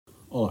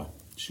Olá,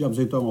 chegamos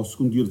então ao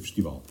segundo dia do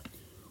festival.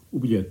 O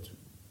bilhete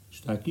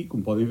está aqui,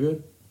 como podem ver,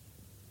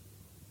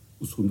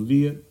 o segundo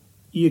dia,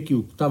 e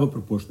aquilo que estava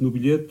proposto no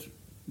bilhete,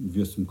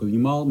 vê-se um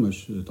bocadinho mal,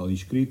 mas está ali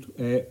escrito,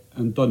 é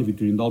António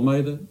Vitorino de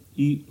Almeida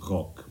e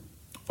rock.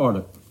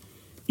 Ora,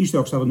 isto é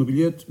o que estava no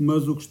bilhete,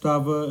 mas o que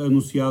estava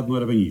anunciado não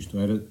era bem isto,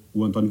 era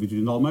o António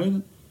Vitorino de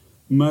Almeida,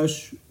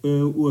 mas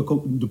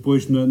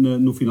depois,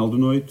 no final da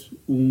noite,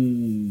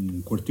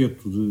 um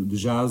quarteto de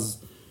jazz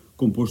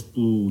composto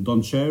pelo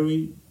Don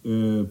Cherry,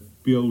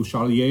 pelo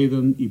Charlie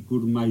Haydn e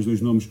por mais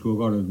dois nomes que eu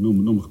agora não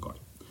me recordo.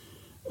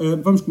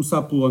 Vamos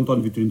começar pelo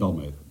António Vitorino de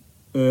Almeida.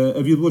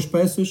 Havia duas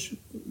peças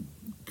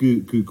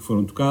que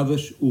foram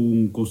tocadas,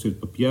 um concerto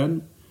para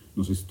piano,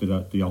 não sei se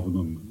teria algum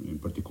nome em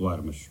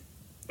particular, mas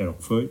era o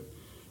que foi,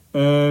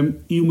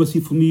 e uma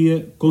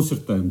sinfonia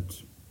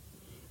concertante.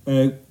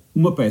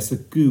 Uma peça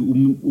que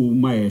o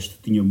maestro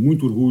tinha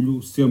muito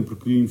orgulho, sempre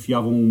que lhe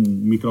enfiavam um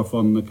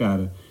microfone na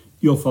cara,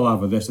 ele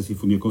falava desta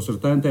sinfonia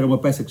concertante. Era uma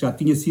peça que já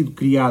tinha sido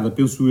criada,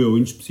 penso eu,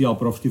 em especial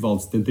para o Festival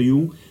de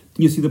 71,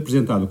 tinha sido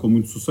apresentada com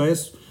muito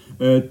sucesso,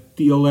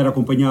 ele era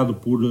acompanhado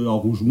por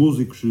alguns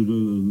músicos,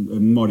 a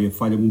memória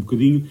falha-me um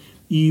bocadinho,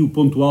 e o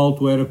ponto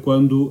alto era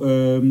quando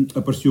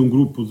aparecia um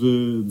grupo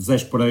de Zé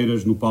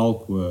Pereiras no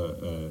palco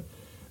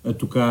a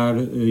tocar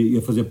e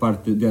a fazer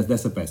parte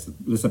dessa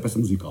peça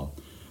musical.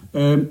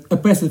 A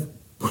peça,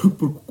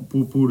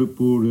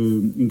 por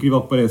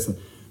incrível que pareça,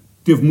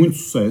 teve muito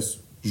sucesso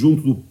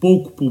junto do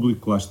pouco público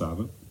que lá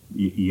estava,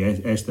 e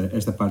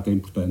esta parte é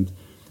importante,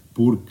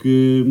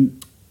 porque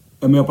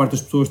a maior parte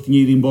das pessoas tinha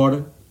ido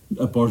embora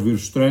após ver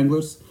os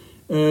Stranglers,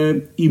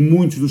 e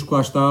muitos dos que lá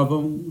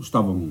estavam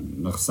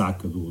na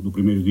ressaca do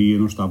primeiro dia,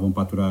 não estavam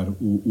para aturar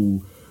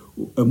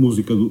a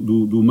música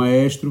do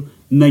maestro,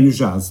 nem o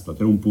jazz, para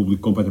ter um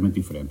público completamente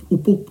diferente. O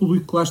pouco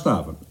público que lá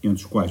estava,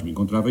 entre os quais me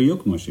encontrava eu,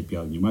 que não achei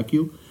piada nenhuma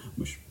aquilo,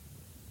 mas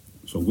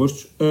são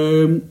gostos,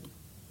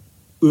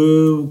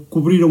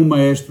 cobriram o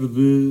maestro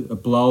de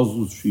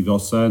aplausos e de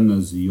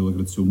ossanas, e ele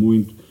agradeceu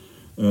muito.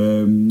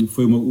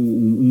 Foi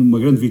uma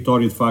grande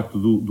vitória, de facto,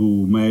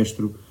 do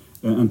maestro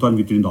António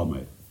Vitorino de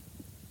Almeida.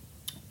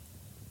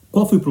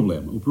 Qual foi o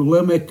problema? O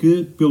problema é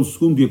que, pelo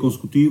segundo dia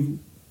consecutivo,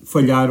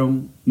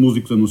 falharam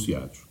músicos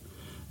anunciados.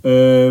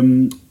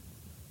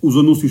 Os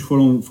anúncios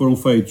foram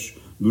feitos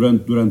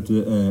durante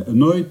a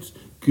noite,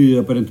 que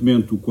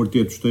aparentemente o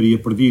quarteto estaria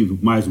perdido,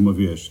 mais uma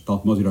vez, tal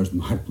como os Heróis do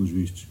Mar, pelos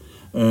vistos,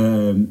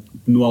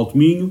 no Alto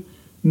Minho,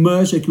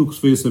 mas aquilo que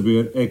se veio a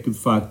saber é que, de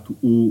facto,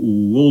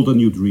 o Old and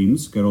New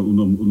Dreams, que era o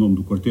nome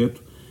do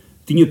quarteto,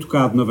 tinha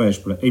tocado na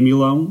véspera em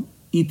Milão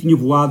e tinha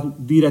voado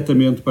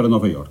diretamente para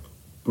Nova Iorque.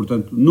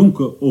 Portanto,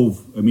 nunca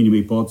houve a mínima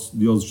hipótese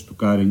de eles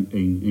tocarem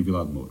em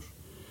Vilar de Mouros.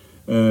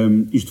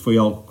 Isto foi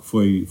algo que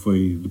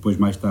foi depois,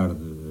 mais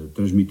tarde,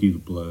 transmitido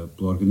pela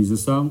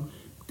organização,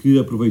 que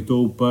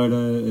aproveitou para,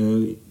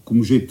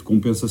 como jeito de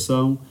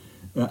compensação.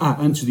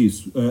 Antes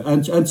disso,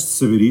 antes de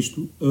saber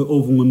isto,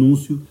 houve um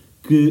anúncio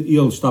que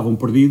eles estavam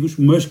perdidos,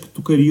 mas que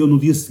tocariam no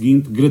dia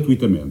seguinte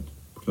gratuitamente.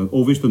 Portanto,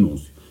 houve este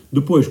anúncio.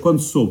 Depois, quando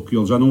se soube que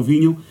eles já não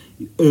vinham,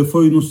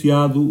 foi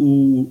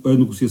anunciado a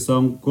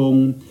negociação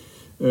com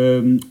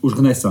os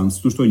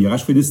Renaissance, não estou em erro,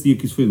 acho que foi nesse dia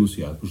que isso foi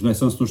anunciado. Os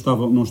Renaissance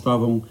não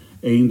estavam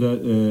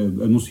ainda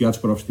anunciados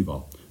para o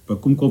festival,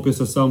 como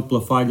compensação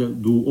pela falha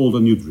do Old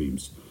and New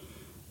Dreams.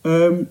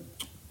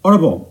 Ora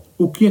bom,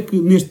 o que é que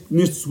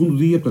neste segundo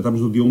dia, portanto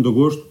estamos no dia 1 de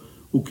agosto,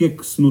 o que é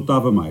que se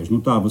notava mais?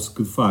 Notava-se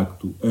que, de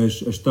facto,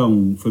 as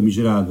tão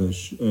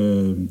famigeradas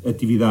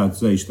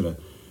atividades extra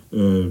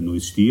não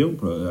existiam.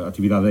 A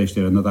atividade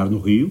extra era nadar no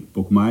rio,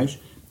 pouco mais,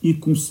 e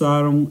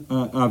começaram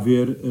a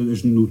haver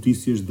as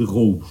notícias de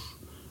roubos.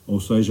 Ou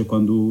seja,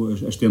 quando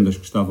as tendas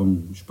que estavam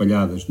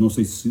espalhadas, não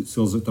sei se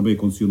eles também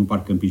aconteciam no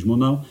parque de campismo ou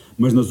não,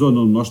 mas na zona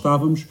onde nós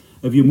estávamos,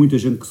 havia muita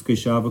gente que se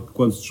queixava que,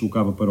 quando se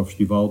deslocava para o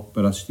festival,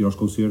 para assistir aos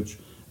concertos,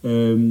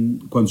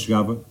 quando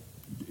chegava,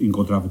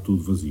 encontrava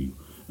tudo vazio.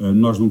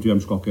 Nós não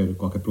tivemos qualquer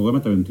problema,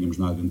 também não tínhamos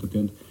nada dentro da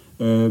tenda,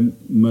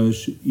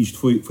 mas isto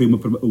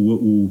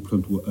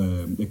portanto,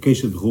 a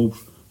queixa de roubos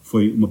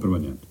foi uma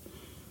permanente.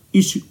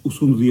 O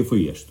segundo dia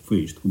foi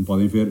isto. Como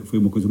podem ver, foi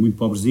uma coisa muito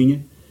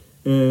pobrezinha.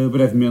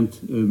 Brevemente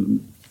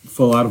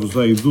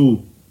falar-vos-ei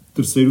do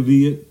terceiro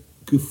dia,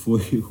 que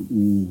foi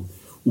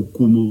o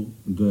cúmulo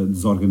da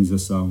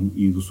desorganização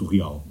e do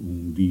surreal.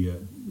 Um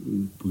dia,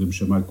 podemos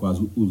chamar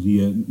quase o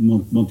dia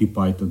Monty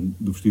Python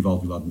do Festival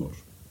de Vilar de Mouros.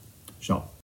 Tchau.